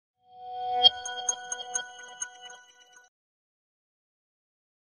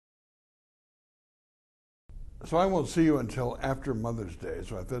So I won't see you until after Mother's Day,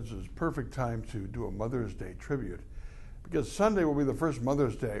 so I thought this is perfect time to do a Mother's Day tribute, because Sunday will be the first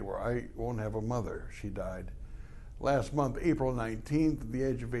Mother's Day where I won't have a mother. She died last month, April 19th, at the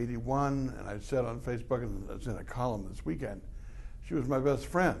age of 81, and I said on Facebook, and it's in a column this weekend, she was my best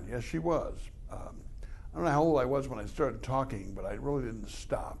friend. Yes, she was. I don't know how old I was when I started talking, but I really didn't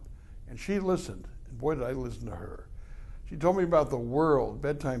stop. And she listened, and boy, did I listen to her. She told me about the world,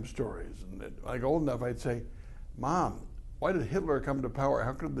 bedtime stories, and when I got old enough, I'd say, Mom, why did Hitler come to power?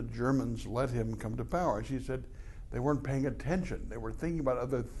 How could the Germans let him come to power? And she said, they weren't paying attention. They were thinking about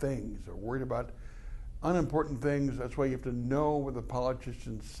other things, or worried about unimportant things. That's why you have to know what the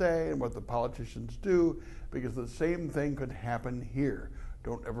politicians say and what the politicians do, because the same thing could happen here.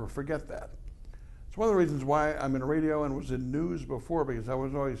 Don't ever forget that. It's one of the reasons why I'm in radio and was in news before, because I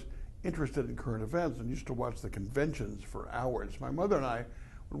was always interested in current events and used to watch the conventions for hours. My mother and I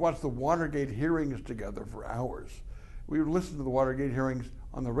would watch the Watergate hearings together for hours. We would listen to the Watergate hearings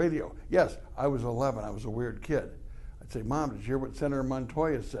on the radio. Yes, I was 11. I was a weird kid. I'd say, Mom, did you hear what Senator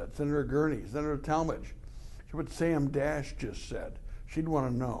Montoya said? Senator Gurney, Senator Talmadge? Did you hear what Sam Dash just said? She'd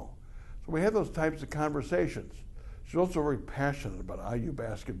want to know. So we had those types of conversations. She's also very passionate about IU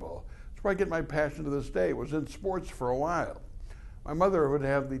basketball. That's where I get my passion to this day. Was in sports for a while. My mother would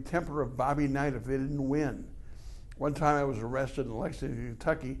have the temper of Bobby Knight if they didn't win. One time I was arrested in Lexington,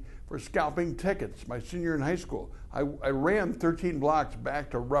 Kentucky for scalping tickets, my senior year in high school. I ran 13 blocks back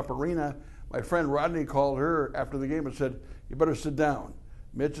to Rupp Arena. My friend Rodney called her after the game and said, you better sit down.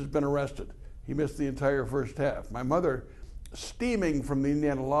 Mitch has been arrested. He missed the entire first half. My mother, steaming from the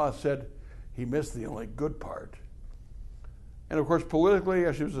Indiana law, said he missed the only good part. And of course, politically,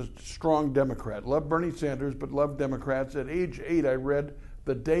 she was a strong Democrat. Loved Bernie Sanders, but loved Democrats. At age 8, I read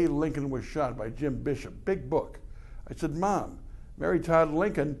The Day Lincoln Was Shot by Jim Bishop, big book. I said, Mom, Mary Todd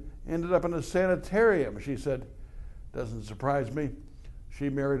Lincoln ended up in a sanitarium. She said, doesn't surprise me. She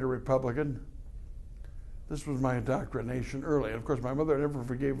married a Republican. This was my indoctrination early. And of course, my mother never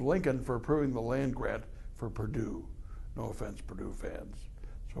forgave Lincoln for approving the land grant for Purdue. No offense, Purdue fans.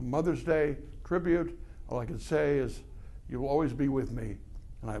 So Mother's Day tribute, all I can say is you will always be with me,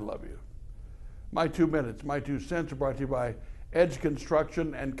 and I love you. My 2 minutes, my 2 cents are brought to you by Edge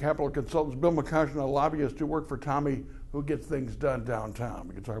Construction and Capital Consultants. Bill McCoshen, a lobbyist who worked for Tommy, who gets things done downtown.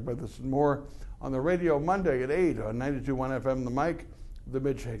 We can talk about this and more on the radio Monday at 8 on 92.1 FM, The Mic, The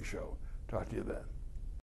Mitch Henck Show. Talk to you then.